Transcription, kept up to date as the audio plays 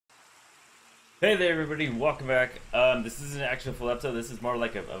Hey there, everybody! Welcome back. This isn't an actual full episode. This is more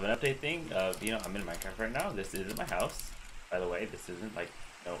like of an update thing. I'm in Minecraft right now. This isn't my house, by the way. This isn't like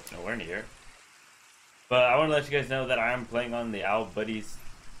nowhere near. But I want to let you guys know that I am playing on the Owl Buddies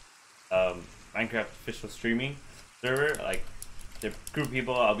Minecraft official streaming server. Like the group of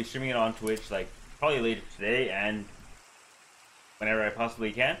people, I'll be streaming it on Twitch, like probably later today and whenever I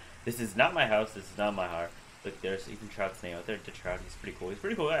possibly can. This is not my house. This is not my heart. Look, there's even Trout's name out there. The Trout. He's pretty cool. He's a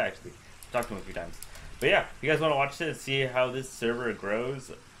pretty cool guy actually. Talked to him a few times. But yeah, if you guys want to watch this, see how this server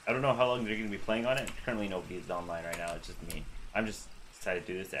grows. I don't know how long they're going to be playing on it. Currently nobody's online right now. It's just me. I'm just decided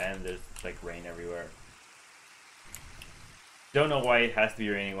to do this, and there's like rain everywhere. Don't know why it has to be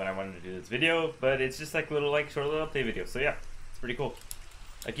raining when I wanted to do this video, but it's just like short little update video. So yeah, it's pretty cool.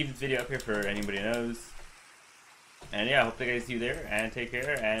 I keep this video up here for anybody who knows. And yeah, I hope you guys see you there, and take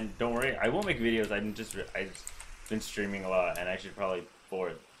care. And don't worry, I won't make videos. I just been streaming a lot, and I should probably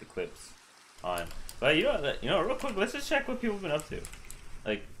forward the clips on. But you know, real quick, let's just check what people have been up to.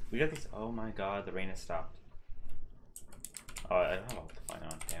 Like, we got this. Oh my god, the rain has stopped. Oh, I don't know what to find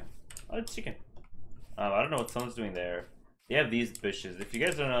on. Damn. Oh, it's chicken. I don't know what someone's doing there. They have these bushes. If you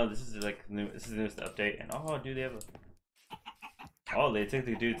guys don't know, this is like new. This is the newest update. And oh, dude, they have a. Oh, they took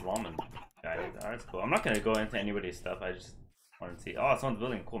the dude's llama. Guys, oh, that's cool. I'm not gonna go into anybody's stuff. I just wanted to see. Oh, someone's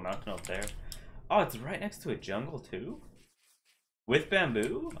building a cool mountain up there. Oh, it's right next to a jungle too. With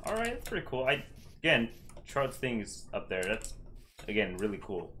bamboo? Alright, that's pretty cool. Again, Trout's thing is up there. That's, again, really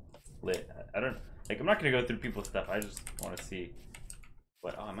cool. Lit. I don't, like, I'm not gonna go through people's stuff. I just want to see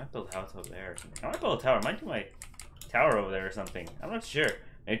what, oh, I might build a house over there. I might build a tower. I might do my tower over there or something. I'm not sure.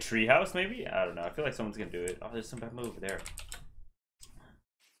 A tree house, maybe? I don't know. I feel like someone's gonna do it. Oh, there's some bamboo over there.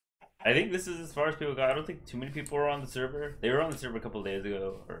 I think this is as far as people go. I don't think too many people were on the server. They were on the server a couple of days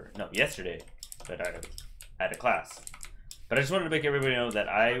ago, or no, yesterday. But I had a class. But I just wanted to make everybody know that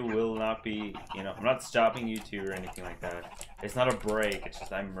I will not be, I'm not stopping YouTube or anything like that. It's not a break, it's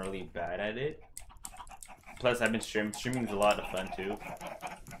just I'm really bad at it. Plus, I've been streaming. Streaming is a lot of fun, too.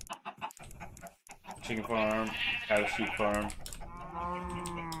 Chicken farm, cow sheep farm.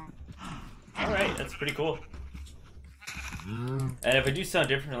 Alright, that's pretty cool. And if I do sound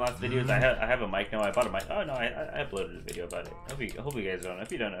different in the last videos, I have a mic now. I bought a mic. Oh, no, I uploaded a video about it. I hope you guys don't know.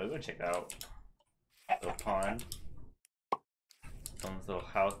 If you don't know, go check it out. Little pond. Someone's little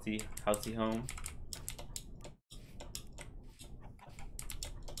housey home.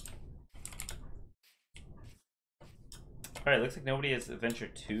 Alright, looks like nobody has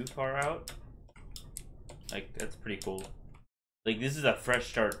ventured too far out. Like, that's pretty cool. Like, this is a fresh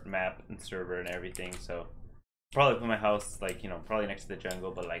start map and server and everything, so probably put my house, like, probably next to the jungle,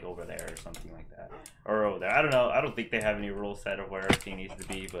 but like over there or something like that. Or over there. I don't know. I don't think they have any rules set of where everything needs to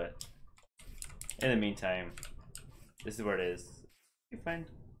be, but in the meantime, this is where it is. You find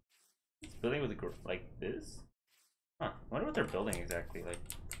it's building with a like this? Huh. I wonder what they're building exactly. Like,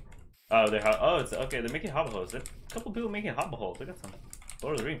 oh, it's okay. They're making hobble holes. There's a couple people making hobble holes. Look at some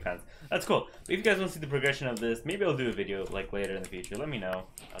Lord of the Ring fans. That's cool. But if you guys want to see the progression of this, maybe I'll do a video like later in the future. Let me know.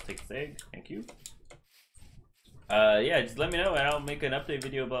 I'll take this egg. Thank you. Yeah, just let me know and I'll make an update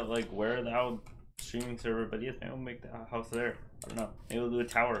video about like where the Owl streaming server. But yes, maybe we'll make the house there. I don't know. Maybe we'll do a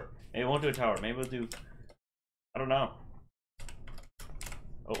tower. Maybe we won't do a tower. Maybe we'll do. I don't know.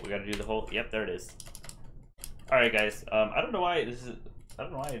 Oh, we gotta do the whole. Yep, there it is. All right, guys. I don't know why this is. I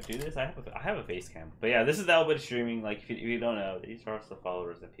don't know why I do this. I have a face cam. But yeah, this is the Owl Buddies streaming. Like, if you don't know, these are also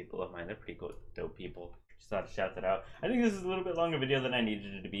followers and people of mine. They're pretty cool, dope people. Just thought to shout that out. I think this is a little bit longer video than I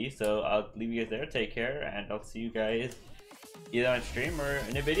needed it to be. So I'll leave you guys there. Take care, and I'll see you guys either on stream or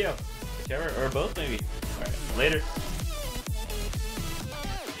in a video, whichever, or both maybe. All right, later.